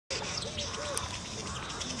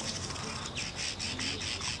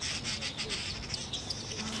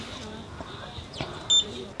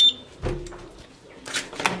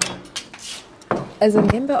As a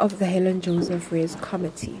member of the Helen Joseph House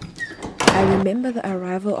committee, I remember the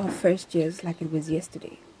arrival of first years like it was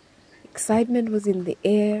yesterday. Excitement was in the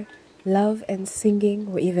air, love and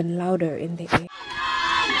singing were even louder in the air.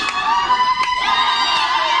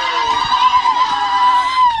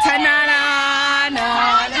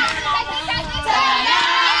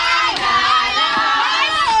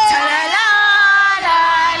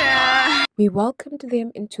 We welcomed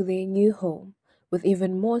them into their new home with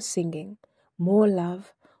even more singing, more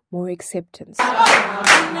love, more acceptance.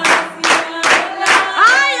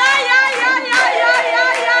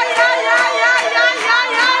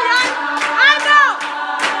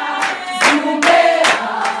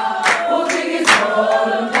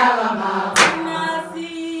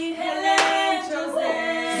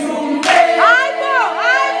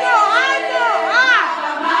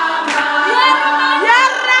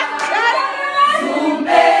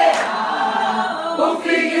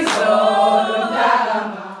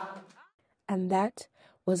 And that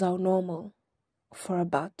was our normal for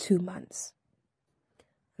about 2 months.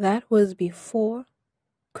 That was before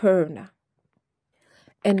Corona.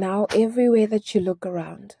 And now everywhere that you look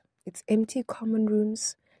around, it's empty common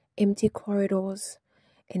rooms, empty corridors,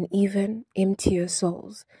 and even emptier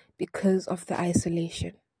souls because of the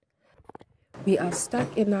isolation. We are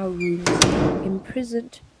stuck in our rooms,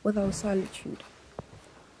 imprisoned with our solitude,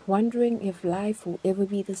 wondering if life will ever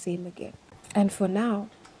be the same again. And for now,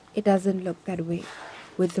 it doesn't look that way,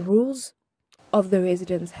 with the rules of the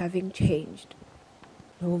residents having changed.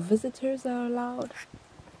 No visitors are allowed.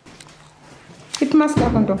 It must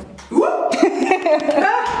happen though.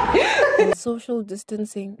 And social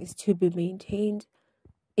distancing is to be maintained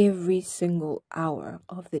every single hour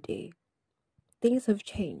of the day. Things have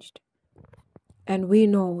changed. And we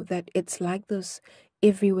know that it's like this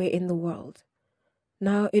everywhere in the world.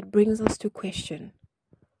 Now it brings us to question,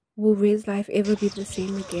 will Ray's life ever be the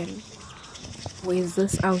same again? Or is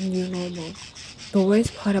this our new normal? The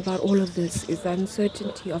worst part about all of this is the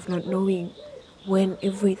uncertainty of not knowing when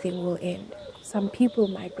everything will end. Some people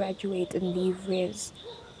might graduate and leave Res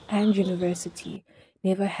and university,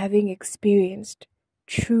 never having experienced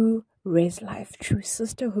true Res life, true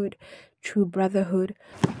sisterhood, true brotherhood,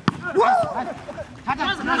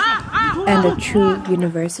 and a true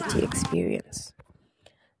university experience.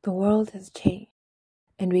 The world has changed.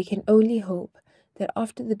 And we can only hope that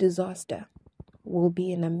after the disaster will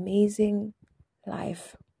be an amazing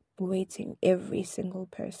life waiting every single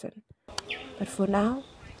person. But for now,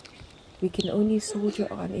 we can only soldier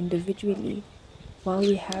on individually while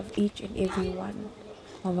we have each and every one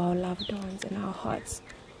of our loved ones in our hearts,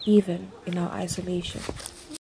 even in our isolation.